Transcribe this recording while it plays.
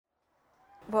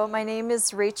Well, my name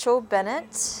is Rachel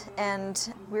Bennett,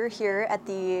 and we're here at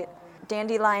the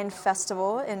Dandelion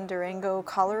Festival in Durango,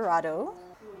 Colorado,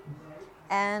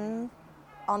 and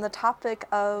on the topic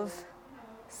of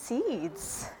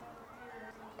seeds.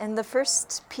 And the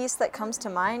first piece that comes to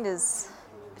mind is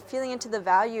feeling into the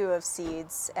value of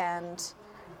seeds and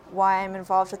why I'm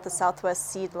involved with the Southwest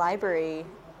Seed Library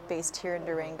based here in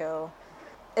Durango.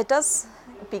 It does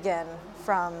begin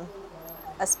from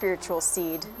a spiritual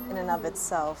seed in and of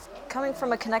itself, coming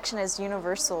from a connection as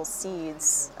universal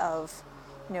seeds of,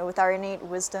 with our innate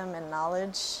wisdom and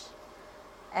knowledge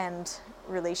and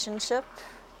relationship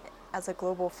as a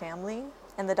global family,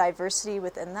 and the diversity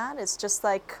within that is just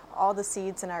like all the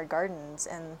seeds in our gardens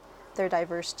and their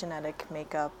diverse genetic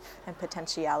makeup and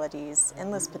potentialities,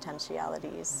 endless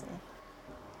potentialities.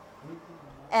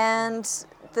 And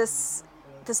this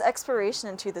exploration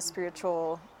into the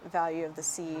spiritual value of the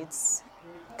seeds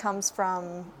comes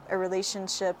from a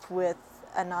relationship with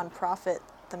a nonprofit,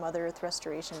 the Mother Earth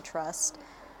Restoration Trust,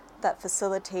 that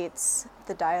facilitates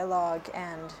the dialogue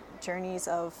and journeys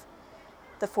of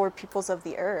the four peoples of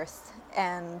the earth.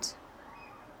 And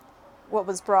what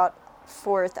was brought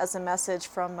forth as a message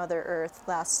from Mother Earth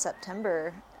last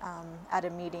September at a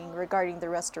meeting regarding the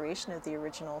restoration of the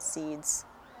original seeds,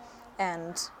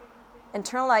 and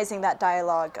internalizing that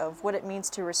dialogue of what it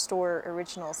means to restore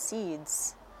original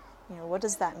seeds. What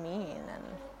does that mean? And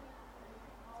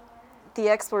the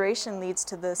exploration leads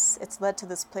to this, it's led to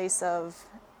this place of,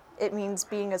 it means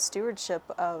being a stewardship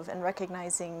of and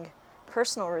recognizing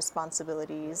personal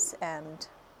responsibilities and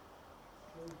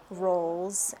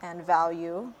roles and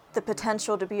value, the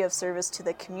potential to be of service to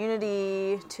the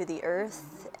community, to the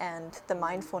earth, and the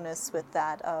mindfulness with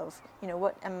that of,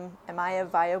 what am I a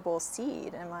viable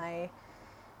seed? Am I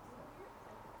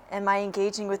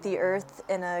engaging with the earth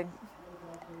in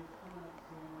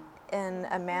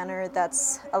a manner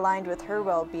that's aligned with her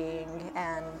well-being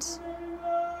and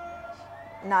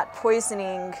not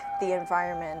poisoning the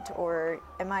environment? Or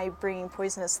am I bringing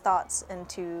poisonous thoughts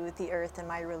into the earth and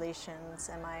my relations?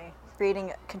 Am I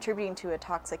contributing to a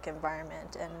toxic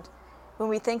environment? And when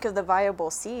we think of the viable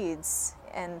seeds,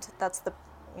 and that's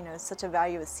such a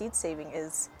value of seed saving,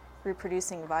 is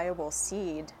reproducing viable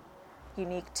seed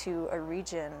unique to a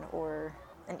region or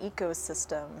an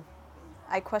ecosystem.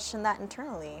 I question that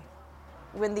internally.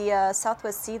 When the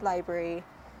Southwest Seed Library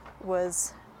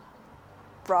was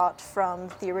brought from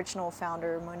the original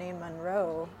founder, Monet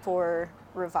Monroe, for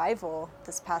revival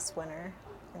this past winter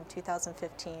in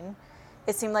 2015,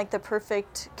 it seemed like the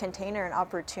perfect container and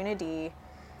opportunity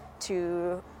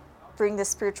to bring this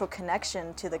spiritual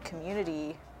connection to the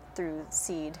community through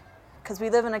seed. Because we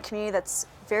live in a community that's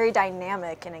very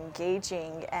dynamic and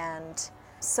engaging, and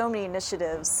so many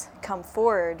initiatives come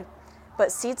forward,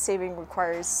 but seed saving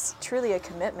requires truly a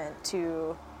commitment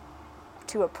to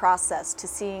a process, to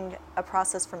seeing a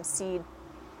process from seed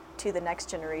to the next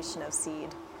generation of seed.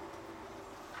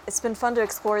 It's been fun to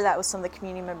explore that with some of the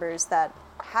community members that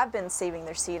have been saving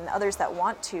their seed and others that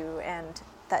want to, and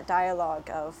that dialogue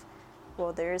of,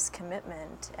 well, there's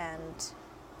commitment, and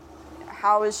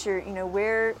how is your,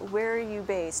 where are you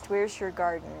based? Where's your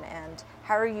garden? And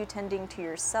how are you tending to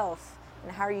yourself?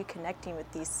 And how are you connecting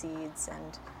with these seeds?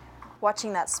 And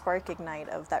watching that spark ignite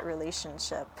of that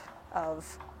relationship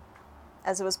of,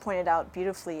 as it was pointed out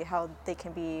beautifully, how they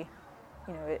can be,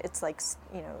 it's like,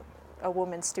 a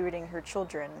woman stewarding her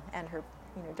children and her,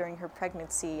 during her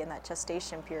pregnancy and that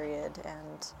gestation period,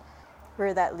 and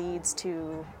where that leads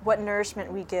to what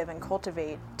nourishment we give and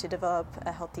cultivate to develop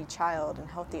a healthy child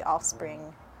and healthy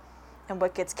offspring, and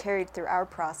what gets carried through our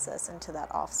process into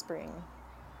that offspring,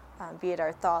 be it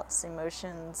our thoughts,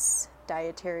 emotions,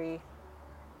 dietary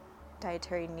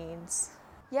needs.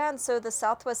 Yeah, and so the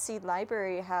Southwest Seed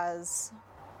Library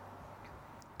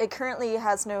currently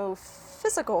has no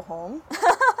physical home,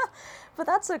 but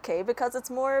that's okay, because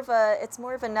it's more of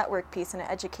a network piece and an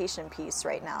education piece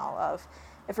right now of,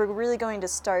 if we're really going to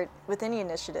start with any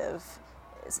initiative,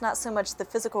 it's not so much the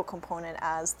physical component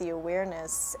as the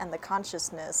awareness and the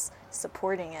consciousness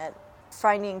supporting it,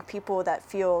 finding people that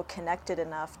feel connected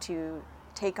enough to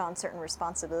take on certain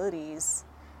responsibilities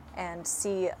and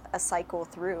see a cycle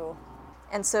through.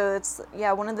 And so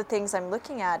one of the things I'm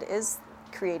looking at is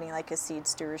creating like a seed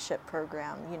stewardship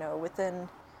program, within,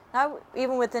 not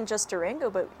even within just Durango,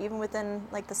 but even within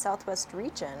like the Southwest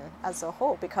region as a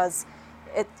whole, because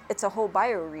it's a whole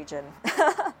bioregion.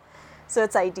 So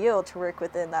it's ideal to work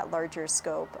within that larger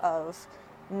scope of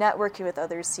networking with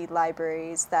other seed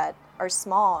libraries that are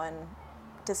small and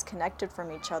disconnected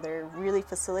from each other, really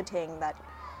facilitating that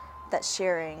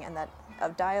sharing and that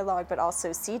of dialogue, but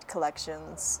also seed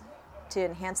collections to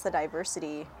enhance the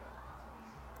diversity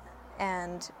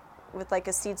And with like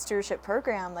a seed stewardship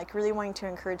program, like really wanting to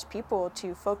encourage people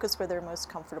to focus where they're most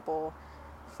comfortable,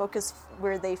 focus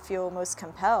where they feel most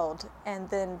compelled, and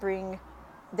then bring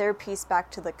their piece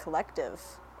back to the collective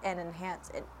and enhance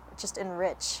it, just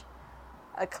enrich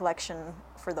a collection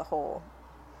for the whole.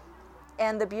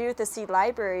 And the beauty of the seed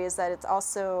library is that it's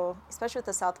also, especially with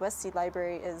the Southwest Seed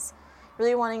Library, is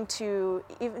really wanting to,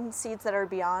 even seeds that are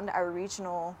beyond our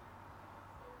regional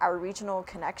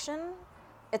connection,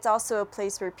 it's also a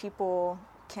place where people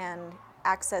can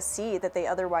access seed that they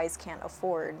otherwise can't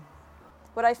afford.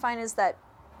 What I find is that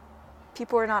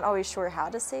people are not always sure how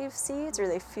to save seeds, or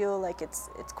they feel like it's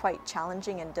quite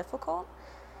challenging and difficult.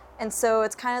 And so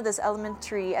it's kind of this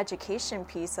elementary education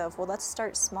piece of, well, let's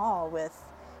start small with,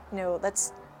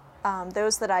 let's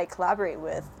those that I collaborate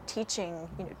with, teaching,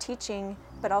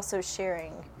 but also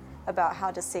sharing about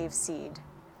how to save seed,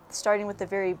 starting with the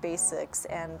very basics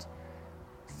and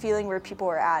feeling where people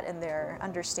are at in their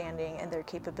understanding and their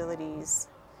capabilities,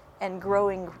 and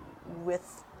growing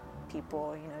with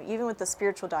people, even with the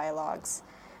spiritual dialogues,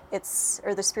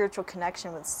 or the spiritual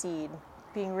connection with seed,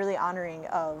 being really honoring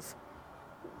of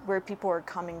where people are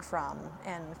coming from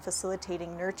and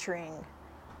facilitating, nurturing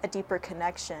a deeper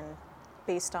connection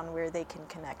based on where they can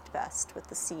connect best with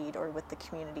the seed or with the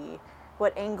community,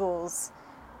 what angles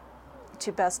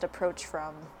to best approach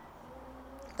from,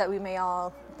 that we may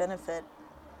all benefit.